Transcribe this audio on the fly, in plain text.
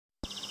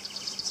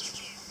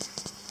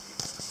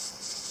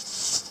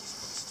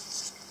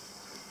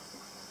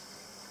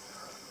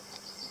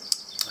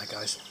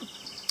guys.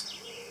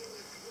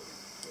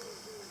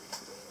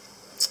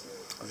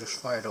 I've just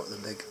fired up the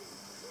big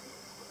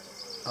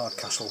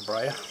Hardcastle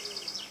briar,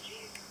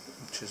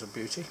 which is a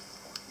beauty.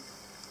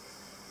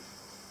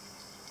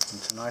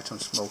 And tonight I'm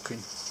smoking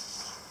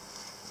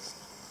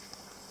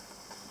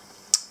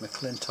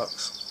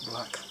McLintock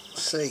Black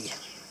C.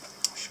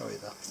 I'll show you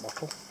the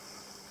bottle.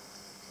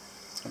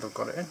 And I've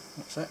got it in,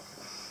 that's it.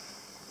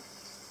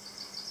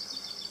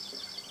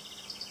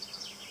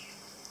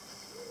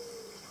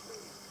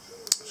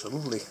 It's a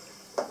lovely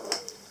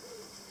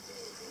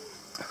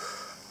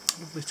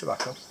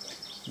tobacco.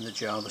 In the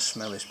jar the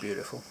smell is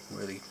beautiful,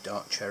 really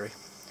dark cherry,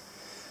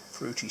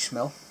 fruity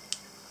smell,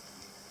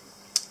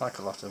 like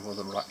a lot of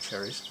other black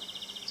cherries.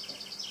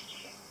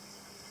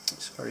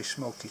 It's very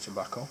smoky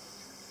tobacco,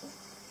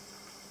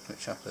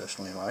 which I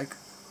personally like.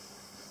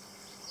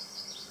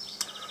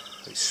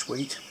 It's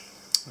sweet,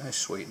 nice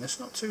sweetness,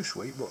 not too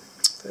sweet but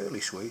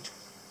fairly sweet.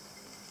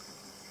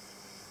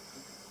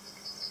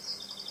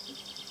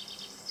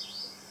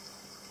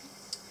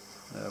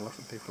 A lot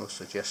of people have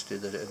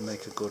suggested that it would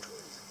make a good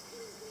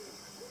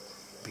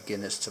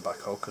beginner's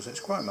tobacco because it's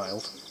quite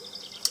mild.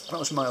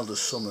 Not as mild as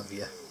some of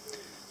your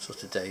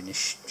sort of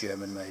Danish,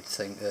 German made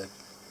thing,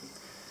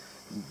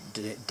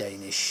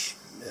 Danish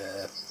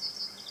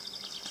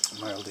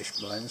mildish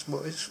blends,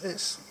 but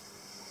it's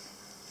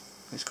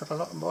got a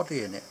lot of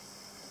body in it.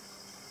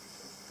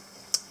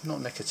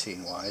 Not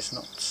nicotine wise,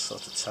 not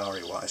sort of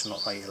tarry wise,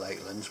 not like your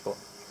Lakelands, but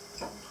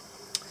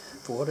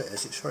for what it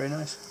is, it's very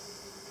nice.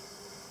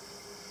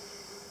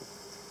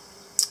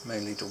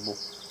 Mainly double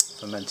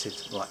fermented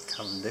black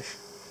Cavendish.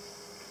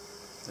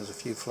 There's a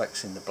few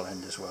flecks in the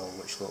blend as well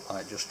which look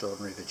like just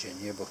ordinary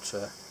Virginia, but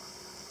I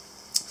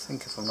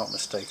think if I'm not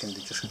mistaken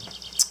they just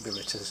bill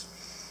it as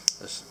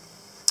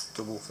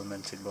double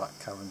fermented black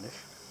Cavendish.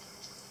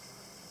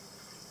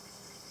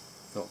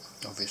 But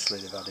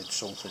obviously they've added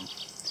something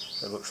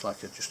that looks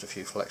like just a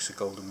few flecks of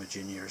golden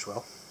Virginia as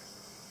well.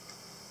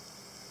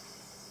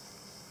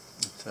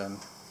 But,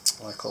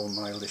 like all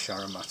mildish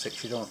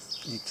aromatics, you don't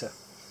need to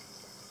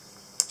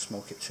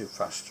smoke it too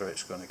fast or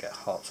it's going to get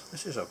hot.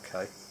 This is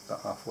okay,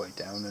 about halfway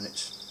down, and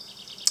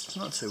it's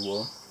not too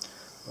warm,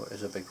 but it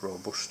is a big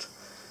robust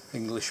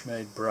English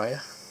made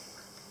briar.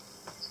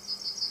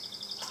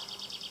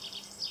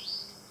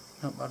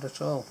 Not bad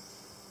at all.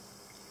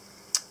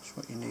 That's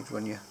what you need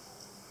when you're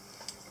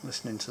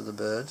listening to the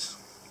birds.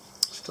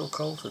 Still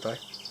cold today.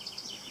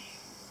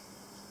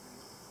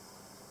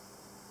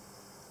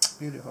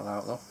 Beautiful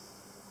out though.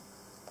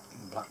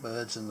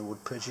 Blackbirds and the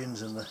wood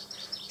pigeons and the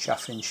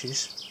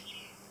chaffinches.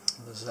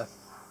 There's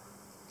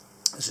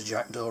a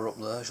jackdaw up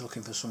there, he's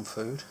looking for some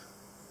food.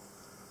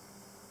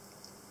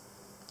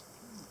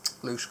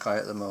 Blue sky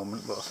at the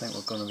moment, but I think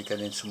we're going to be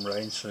getting some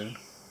rain soon.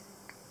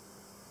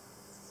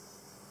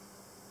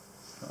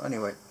 But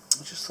anyway,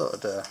 I just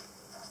thought I'd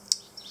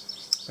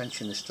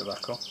mention this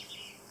tobacco.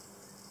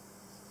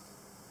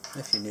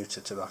 If you're new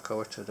to tobacco,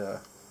 it'd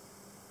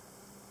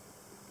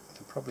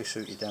probably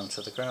suit you down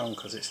to the ground,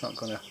 because it's not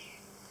going to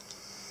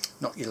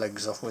knock your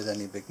legs off with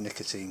any big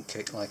nicotine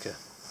kick like a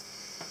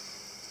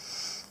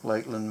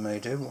Lakeland may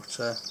do, but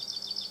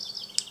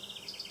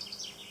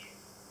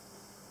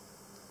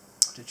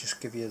to just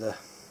give you the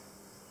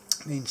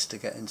means to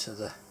get into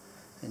the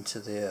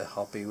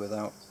hobby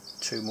without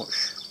too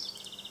much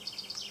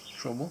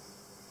trouble.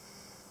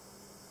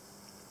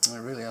 And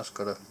it really has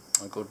got a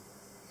good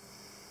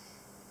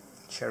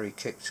cherry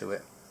kick to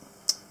it.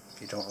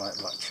 If you don't like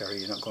black cherry,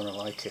 you're not going to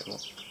like it,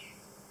 but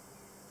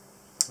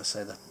I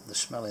say the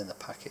smell in the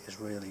packet is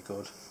really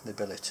good. They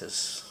bill it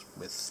as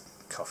with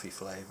coffee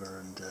flavour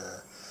and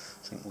I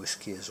think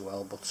whiskey as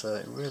well, but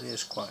it really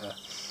is quite a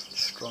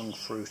strong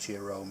fruity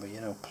aroma,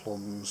 you know,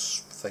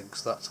 plums,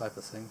 figs, that type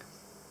of thing.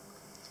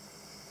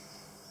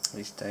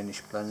 These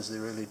Danish blends, they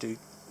really do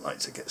like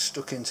to get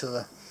stuck into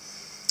the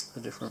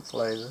different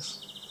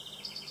flavours.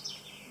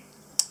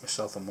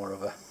 Myself, I'm more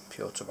of a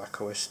pure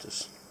tobaccoist,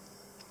 as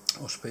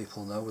most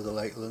people know, with the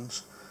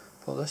Lakelands,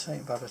 but this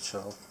ain't bad at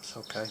all. It's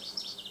okay.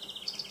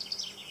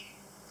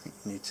 I think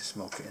you need to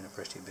smoke it in a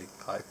pretty big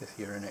pipe if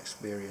you're an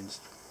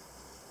experienced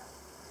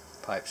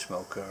pipe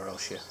smoker, or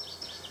else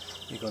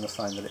you're going to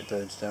find that it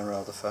burns down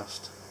rather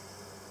fast.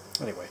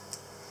 Anyway,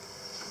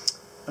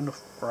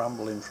 enough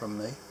rambling from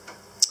me.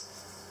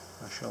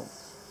 I shall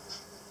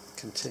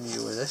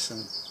continue with this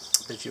and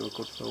bid you a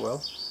good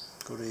farewell.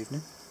 Good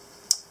evening.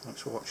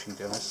 Thanks for watching,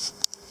 guys.